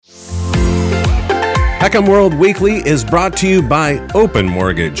Heckham World Weekly is brought to you by Open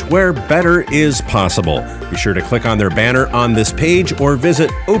Mortgage, where better is possible. Be sure to click on their banner on this page or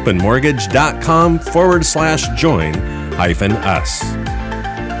visit openmortgage.com/join-us.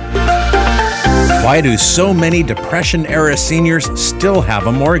 Why do so many Depression-era seniors still have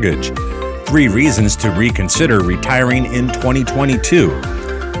a mortgage? 3 reasons to reconsider retiring in 2022.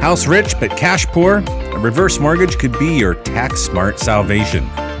 House rich but cash poor? A reverse mortgage could be your tax-smart salvation.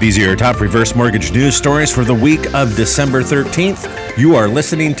 These are your top reverse mortgage news stories for the week of December 13th. You are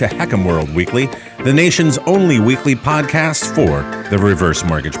listening to Heckham World Weekly, the nation's only weekly podcast for the reverse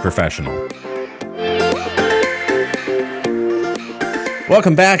mortgage professional.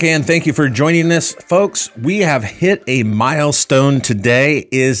 Welcome back, and thank you for joining us, folks. We have hit a milestone. Today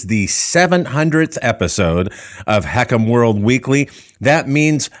is the 700th episode of Heckham World Weekly. That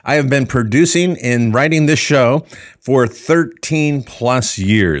means I have been producing and writing this show for 13 plus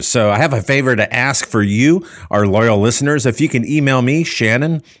years. So I have a favor to ask for you, our loyal listeners. If you can email me,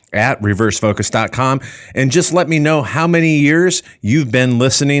 Shannon at reversefocus.com, and just let me know how many years you've been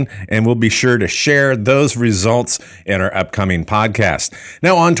listening, and we'll be sure to share those results in our upcoming podcast.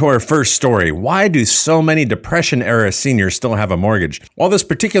 Now on to our first story. Why do so many Depression-era seniors still have a mortgage? While this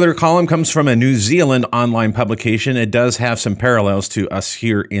particular column comes from a New Zealand online publication, it does have some parallels to us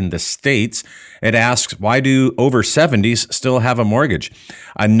here in the States. It asks, why do over 70s still have a mortgage?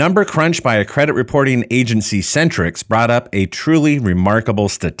 A number crunch by a credit reporting agency, Centrix, brought up a truly remarkable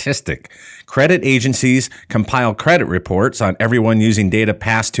statistic. Credit agencies compile credit reports on everyone using data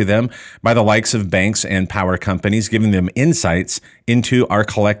passed to them by the likes of banks and power companies, giving them insights into our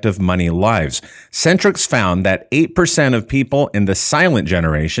collective money lives. Centrix found that 8% of people in the silent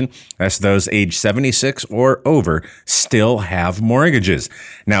generation, that's those age 76 or over, still have mortgages.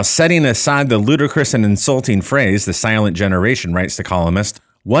 Now, setting aside the ludicrous and insulting phrase, the silent generation, writes the columnist,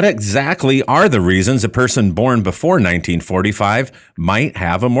 what exactly are the reasons a person born before 1945 might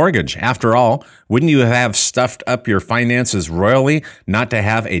have a mortgage? After all, wouldn't you have stuffed up your finances royally not to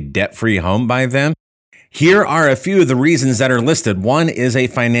have a debt-free home by then? Here are a few of the reasons that are listed. One is a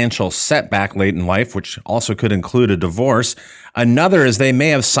financial setback late in life, which also could include a divorce. Another is they may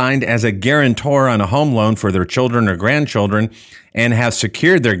have signed as a guarantor on a home loan for their children or grandchildren and have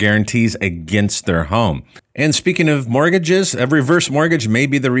secured their guarantees against their home. And speaking of mortgages, a reverse mortgage may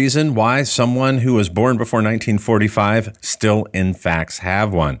be the reason why someone who was born before 1945 still in fact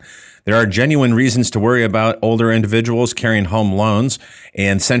have one. There are genuine reasons to worry about older individuals carrying home loans,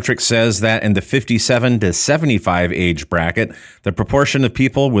 and Centrix says that in the 57 to 75 age bracket, the proportion of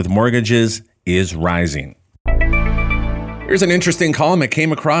people with mortgages is rising. Here's an interesting column I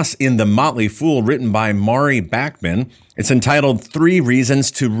came across in The Motley Fool, written by Maury Backman. It's entitled 3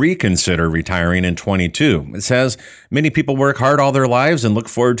 Reasons to Reconsider Retiring in 22. It says, many people work hard all their lives and look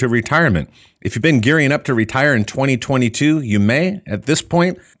forward to retirement. If you've been gearing up to retire in 2022, you may, at this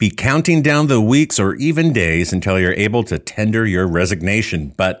point, be counting down the weeks or even days until you're able to tender your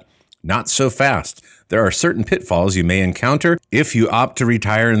resignation, but not so fast. There are certain pitfalls you may encounter if you opt to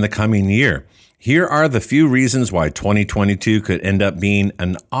retire in the coming year. Here are the few reasons why 2022 could end up being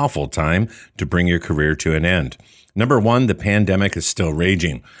an awful time to bring your career to an end. Number 1, the pandemic is still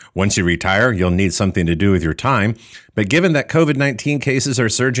raging. Once you retire, you'll need something to do with your time. But given that COVID-19 cases are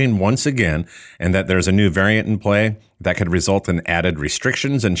surging once again and that there's a new variant in play, that could result in added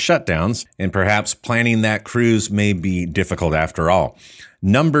restrictions and shutdowns, and perhaps planning that cruise may be difficult after all.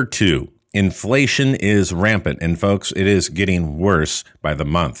 Number 2, inflation is rampant. And folks, it is getting worse by the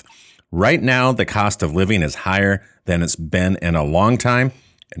month. Right now, the cost of living is higher than it's been in a long time,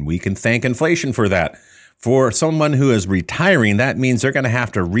 and we can thank inflation for that. For someone who is retiring, that means they're going to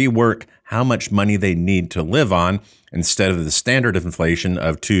have to rework how much money they need to live on instead of the standard of inflation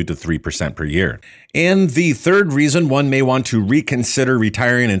of 2 to 3% per year. And the third reason one may want to reconsider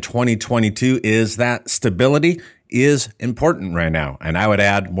retiring in 2022 is that stability is important right now, and I would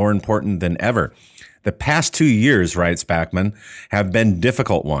add more important than ever. The past 2 years, writes Backman, have been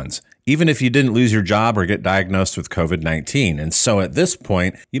difficult ones, even if you didn't lose your job or get diagnosed with COVID-19. And so at this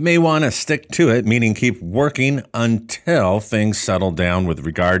point, you may want to stick to it, meaning keep working until things settle down with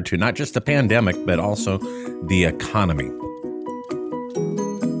regard to not just the pandemic, but also the economy.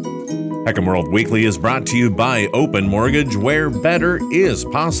 Heckham World Weekly is brought to you by Open Mortgage, where better is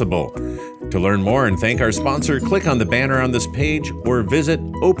possible. To learn more and thank our sponsor, click on the banner on this page or visit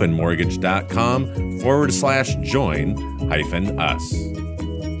openmortgage.com/join-us.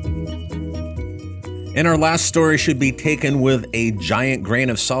 And our last story should be taken with a giant grain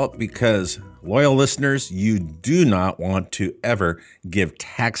of salt because, loyal listeners, you do not want to ever give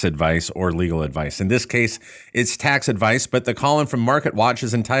tax advice or legal advice. In this case, it's tax advice, but the column from MarketWatch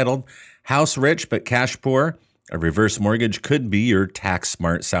is entitled, House rich but cash poor? A reverse mortgage could be your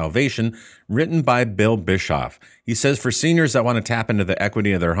tax-smart salvation, written by Bill Bischoff. He says for seniors that want to tap into the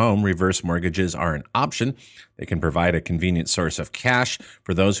equity of their home, reverse mortgages are an option. They can provide a convenient source of cash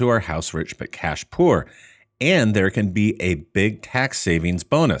for those who are house rich but cash poor. And there can be a big tax savings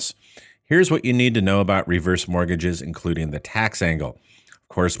bonus. Here's what you need to know about reverse mortgages, including the tax angle.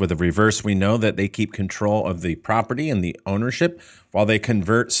 Of course, with a reverse, we know that they keep control of the property and the ownership while they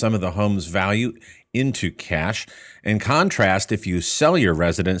convert some of the home's value into cash. In contrast, if you sell your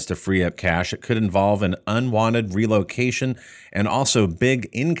residence to free up cash, it could involve an unwanted relocation and also big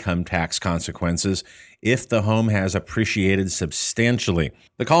income tax consequences if the home has appreciated substantially.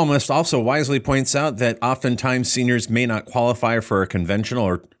 The columnist also wisely points out that oftentimes seniors may not qualify for a conventional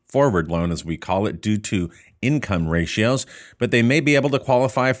or forward loan, as we call it, due to income ratios, but they may be able to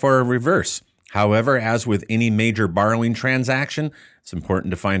qualify for a reverse. However, as with any major borrowing transaction, it's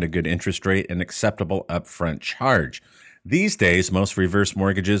important to find a good interest rate and acceptable upfront charge. These days, most reverse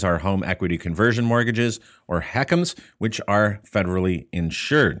mortgages are home equity conversion mortgages, or HECMs, which are federally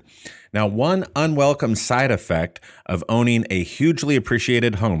insured. Now, one unwelcome side effect of owning a hugely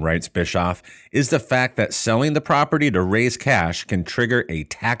appreciated home, writes Bischoff, is the fact that selling the property to raise cash can trigger a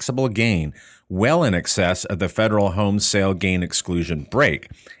taxable gain well in excess of the federal home sale gain exclusion break,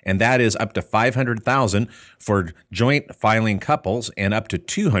 and that is up to $500,000 for joint filing couples and up to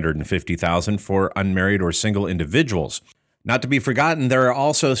 $250,000 for unmarried or single individuals. Not to be forgotten, there are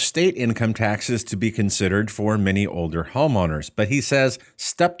also state income taxes to be considered for many older homeowners, but he says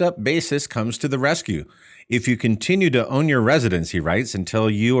stepped-up basis comes to the rescue. If you continue to own your residence, he writes, until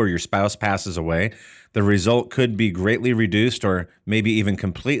you or your spouse passes away, the result could be greatly reduced or maybe even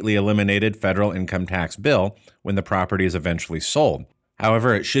completely eliminated federal income tax bill when the property is eventually sold.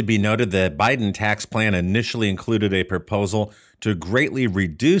 However, it should be noted the Biden tax plan initially included a proposal to greatly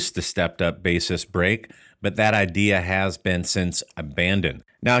reduce the stepped-up basis break, but that idea has been since abandoned.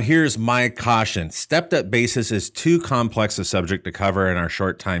 Now, here's my caution. Stepped-up basis is too complex a subject to cover in our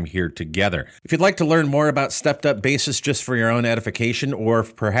short time here together. If you'd like to learn more about stepped-up basis just for your own edification, or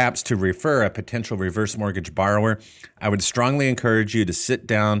perhaps to refer a potential reverse mortgage borrower, I would strongly encourage you to sit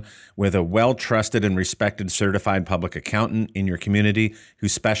down with a well-trusted and respected certified public accountant in your community who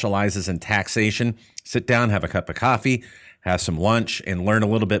specializes in taxation. Sit down, have a cup of coffee, have some lunch, and learn a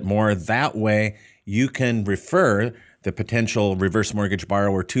little bit more. That way, you can refer the potential reverse mortgage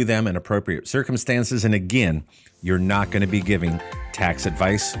borrower to them in appropriate circumstances. And again, you're not going to be giving tax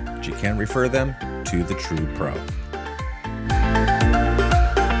advice, but you can refer them to the true pro.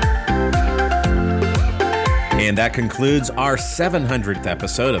 And that concludes our 700th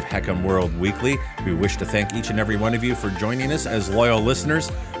episode of HECM World Weekly. We wish to thank each and every one of you for joining us as loyal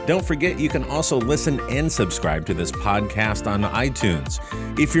listeners. Don't forget, you can also listen and subscribe to this podcast on iTunes.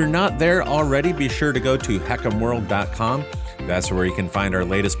 If you're not there already, be sure to go to HECMWorld.com. That's where you can find our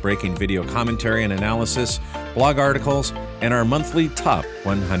latest breaking video commentary and analysis, blog articles, and our monthly Top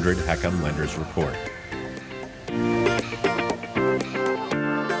 100 HECM Lenders Report.